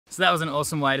So that was an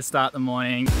awesome way to start the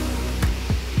morning.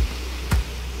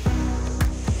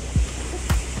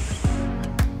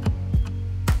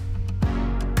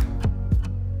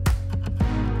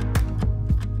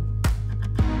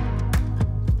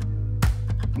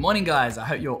 Good morning guys, I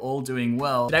hope you're all doing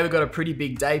well. Today we've got a pretty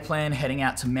big day planned, heading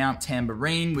out to Mount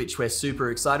Tamborine, which we're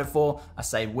super excited for. I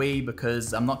say we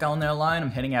because I'm not going there alone,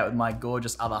 I'm heading out with my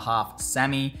gorgeous other half,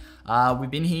 Sammy. We've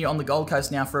been here on the Gold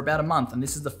Coast now for about a month, and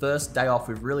this is the first day off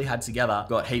we've really had together. We've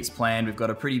got heaps planned, we've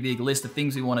got a pretty big list of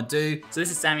things we want to do. So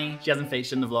this is Sammy, she hasn't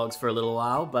featured in the vlogs for a little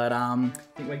while, but I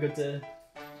think we're good to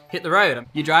hit the road.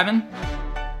 You driving?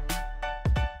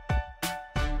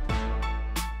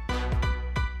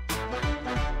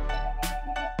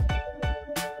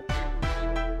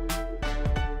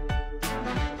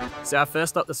 So our first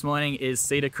stop this morning is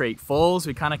Cedar Creek Falls.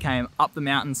 We kind of came up the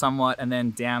mountain somewhat and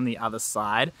then down the other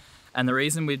side. And the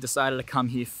reason we've decided to come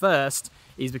here first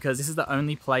is because this is the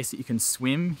only place that you can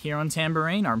swim here on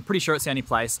Tamborine. I'm pretty sure it's the only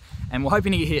place. And we're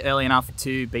hoping to get here early enough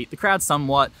to beat the crowd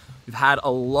somewhat. We've had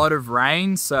a lot of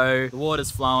rain, so the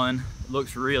water's flowing. It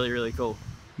looks really, really cool.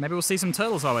 Maybe we'll see some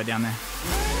turtles while we're down there.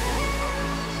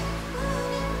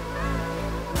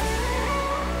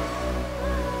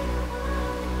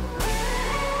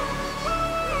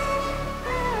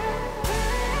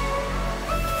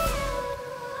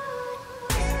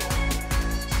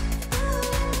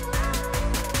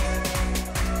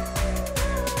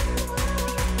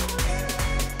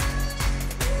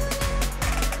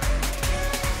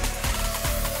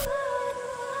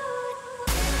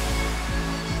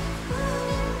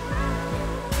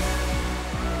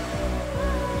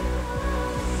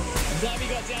 Glad we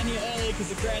got down here early because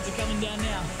the crowds are coming down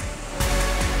now.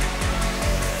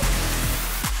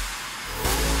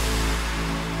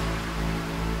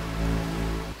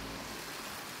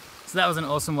 So that was an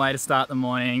awesome way to start the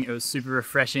morning. It was super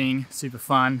refreshing, super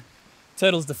fun.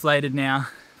 Turtle's deflated now,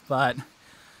 but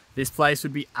this place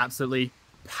would be absolutely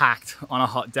packed on a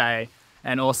hot day.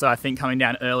 And also I think coming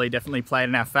down early definitely played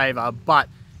in our favor. But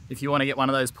if you want to get one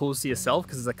of those pools to yourself,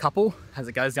 because there's a couple as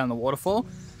it goes down the waterfall,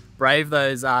 brave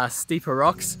those steeper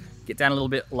rocks, get down a little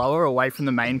bit lower away from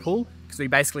the main pool, because we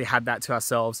basically had that to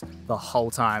ourselves the whole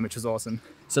time, which was awesome.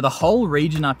 So the whole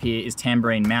region up here is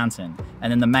Tamborine Mountain,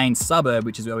 and then the main suburb,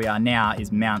 which is where we are now,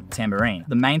 is Mount Tamborine.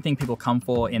 The main thing people come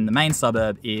for in the main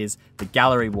suburb is the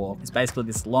Gallery Walk. It's basically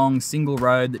this long single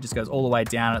road that just goes all the way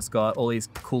down. It's got all these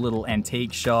cool little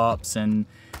antique shops and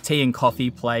tea and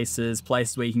coffee places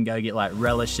where you can go get like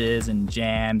relishes and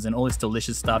jams and all this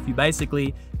delicious stuff. You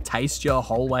basically taste your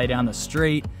whole way down the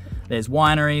street. There's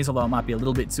wineries, although it might be a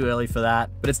little bit too early for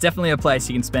that, but it's definitely a place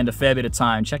you can spend a fair bit of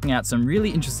time checking out some really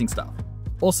interesting stuff.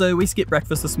 Also, we skipped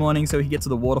breakfast this morning so we could get to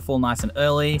the waterfall nice and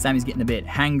early. Sammy's getting a bit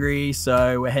hangry,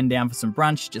 so we're heading down for some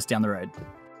brunch just down the road.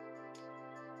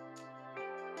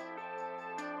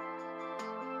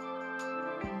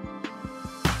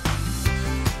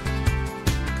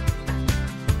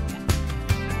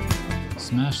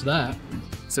 Smash that.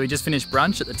 So we just finished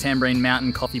brunch at the Tamborine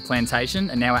Mountain Coffee Plantation,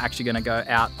 and now we're actually going to go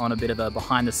out on a bit of a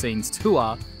behind the scenes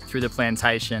tour through the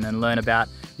plantation and learn about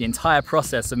the entire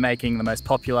process of making the most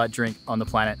popular drink on the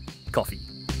planet, coffee.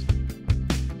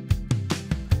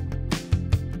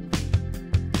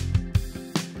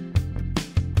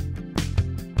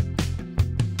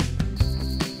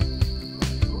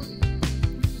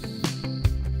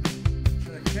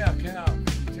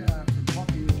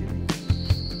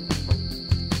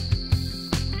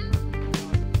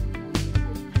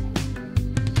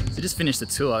 Just finished the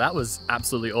tour. That was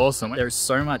absolutely awesome. There's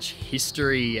so much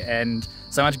history and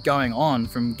so much going on,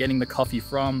 from getting the coffee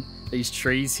from these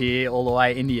trees here all the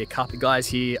way into your cup. The guys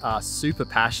here are super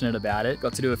passionate about it.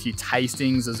 Got to do a few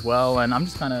tastings as well, and I'm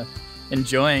just kind of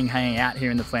enjoying hanging out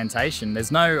here in the plantation.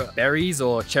 There's no berries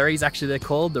or cherries, actually they're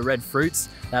called, the red fruits.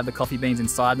 They have the coffee beans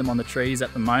inside them on the trees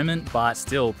at the moment, but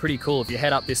still pretty cool. If you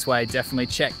head up this way, definitely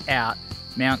check out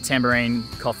Mount Tamborine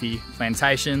Coffee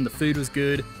Plantation. The food was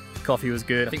good. Coffee was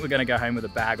good. I think we're gonna go home with a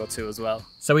bag or two as well.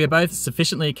 So we are both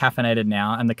sufficiently caffeinated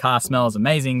now, and the car smells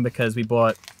amazing because we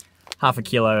bought half a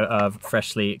kilo of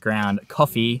freshly ground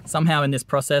coffee. Somehow in this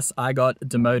process, I got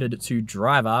demoted to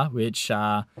driver, which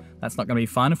that's not gonna be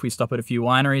fun if we stop at a few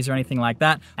wineries or anything like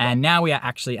that. And now we are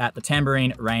actually at the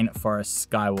Tamborine Rainforest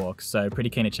Skywalk. So pretty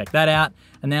keen to check that out.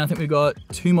 And then I think we've got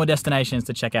 2 more destinations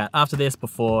to check out after this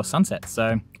before sunset.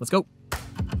 So let's go.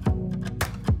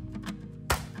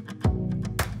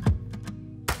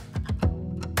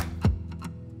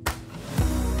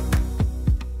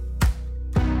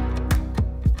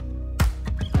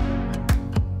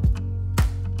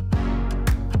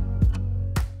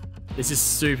 This is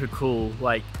super cool.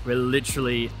 Like, we're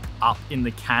literally up in the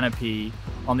canopy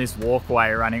on this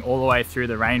walkway running all the way through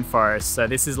the rainforest. So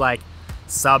this is like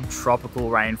subtropical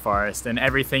rainforest, and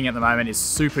everything at the moment is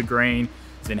super green.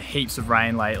 There's been heaps of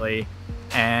rain lately,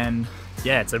 and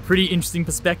yeah, it's a pretty interesting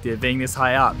perspective being this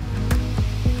high up.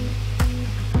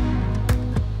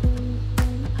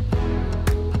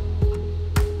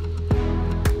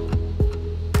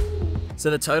 So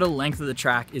the total length of the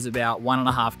track is about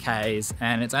 1.5 Ks,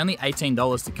 and it's only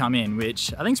 $18 to come in,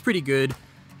 which I think is pretty good.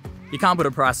 You can't put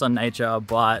a price on nature,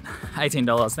 but $18,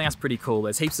 I think that's pretty cool.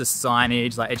 There's heaps of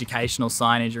signage, like educational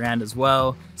signage around as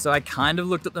well. So I kind of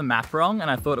looked at the map wrong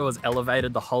and I thought it was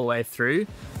elevated the whole way through,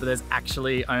 but there's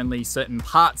actually only certain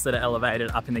parts that are elevated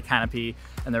up in the canopy,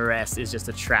 and the rest is just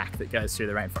a track that goes through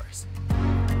the rainforest.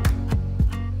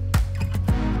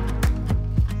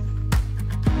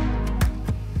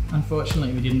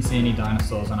 Unfortunately, we didn't see any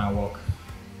dinosaurs on our walk.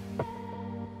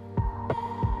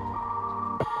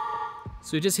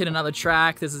 So we just hit another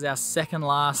track. This is our second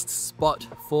last spot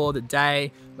for the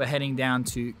day. We're heading down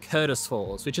to Curtis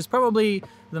Falls, which is probably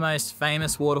the most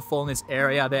famous waterfall in this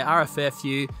area. There are a fair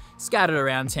few scattered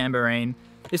around Tamborine.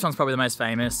 This one's probably the most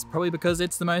famous, probably because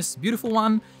it's the most beautiful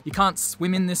one. You can't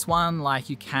swim in this one like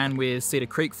you can with Cedar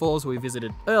Creek Falls, where we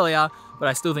visited earlier, but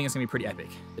I still think it's gonna be pretty epic.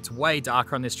 It's way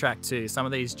darker on this track too. Some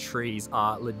of these trees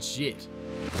are legit.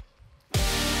 I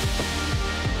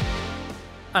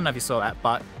don't know if you saw that,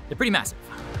 but they're pretty massive.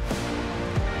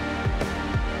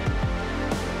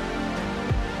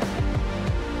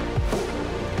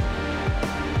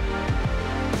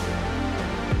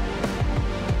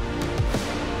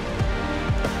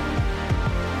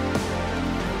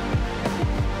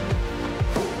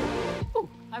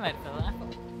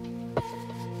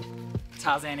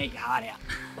 Tarzan, eat your heart out.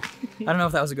 I don't know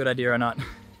if that was a good idea or not.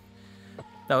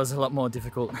 That was a lot more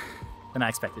difficult than I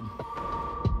expected.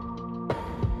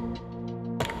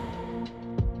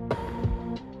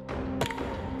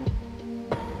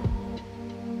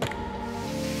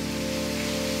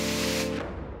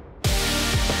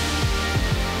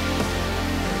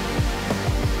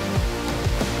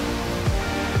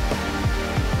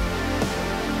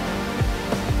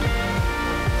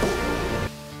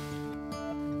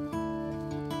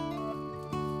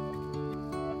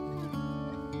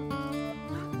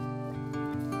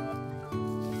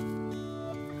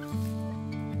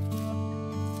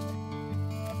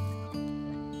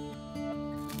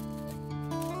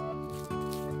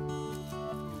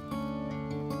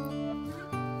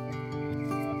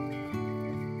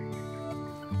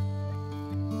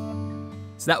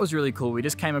 So that was really cool. We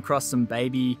just came across some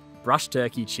baby brush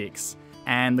turkey chicks.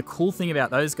 And the cool thing about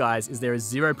those guys is there is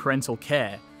zero parental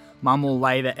care. Mum will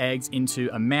lay the eggs into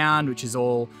a mound, which is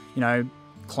all,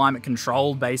 climate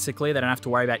controlled basically. They don't have to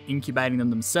worry about incubating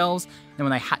them themselves. And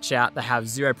when they hatch out, they have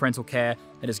zero parental care.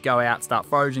 They just go out, start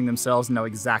foraging themselves, and know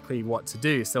exactly what to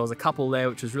do. So there was a couple there,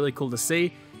 which was really cool to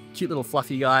see. Cute little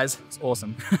fluffy guys, it's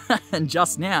awesome. And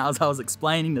just now, as I was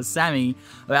explaining to Sammy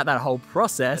about that whole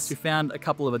process, we found a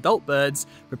couple of adult birds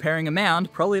preparing a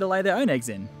mound, probably to lay their own eggs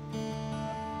in.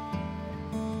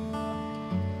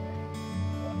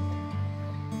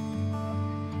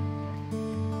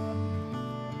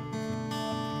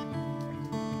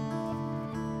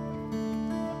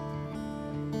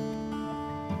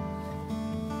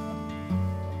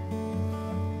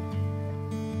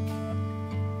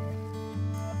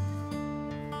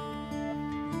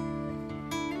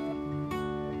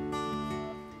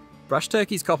 Brush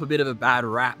turkeys cop a bit of a bad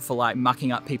rap for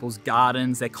mucking up people's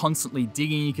gardens. They're constantly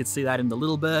digging. You could see that in the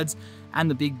little birds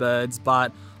and the big birds,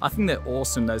 but I think they're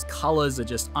awesome. Those colors are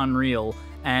just unreal.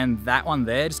 And that one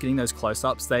there, just getting those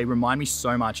close-ups, they remind me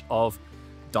so much of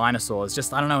dinosaurs.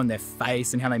 Just, I don't know, in their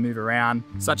face and how they move around.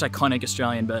 Such iconic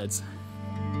Australian birds.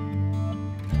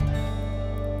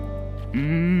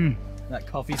 That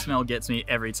coffee smell gets me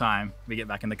every time we get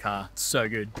back in the car. It's so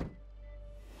good.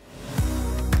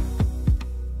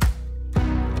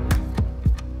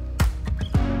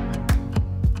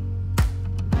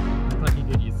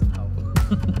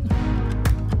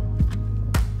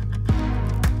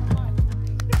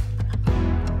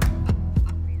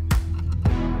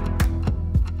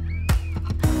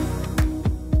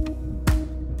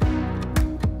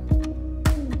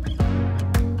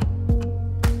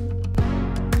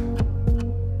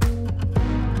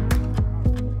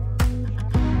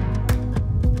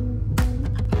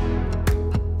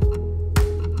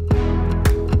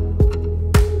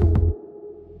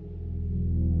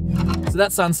 So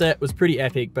that sunset was pretty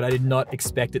epic, but I did not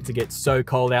expect it to get so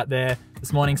cold out there.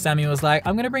 This morning, Sammy was like,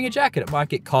 I'm gonna bring a jacket, it might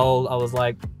get cold. I was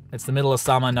like, It's the middle of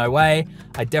summer, no way.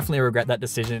 I definitely regret that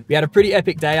decision. We had a pretty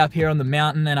epic day up here on the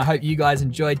mountain, and I hope you guys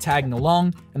enjoyed tagging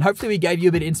along, and hopefully we gave you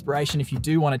a bit of inspiration if you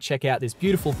do want to check out this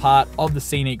beautiful part of the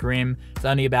scenic rim. It's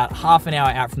only about half an hour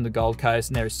out from the Gold Coast,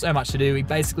 and there is so much to do. We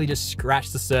basically just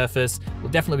scratched the surface.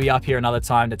 We'll definitely be up here another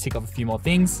time to tick off a few more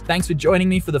things. Thanks for joining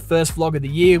me for the first vlog of the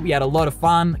year. We had a lot of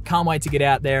fun. Can't wait to get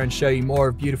out there and show you more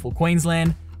of beautiful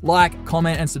Queensland. Like,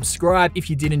 comment, and subscribe if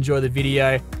you did enjoy the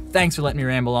video. Thanks for letting me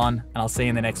ramble on, and I'll see you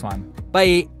in the next one.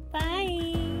 Bye.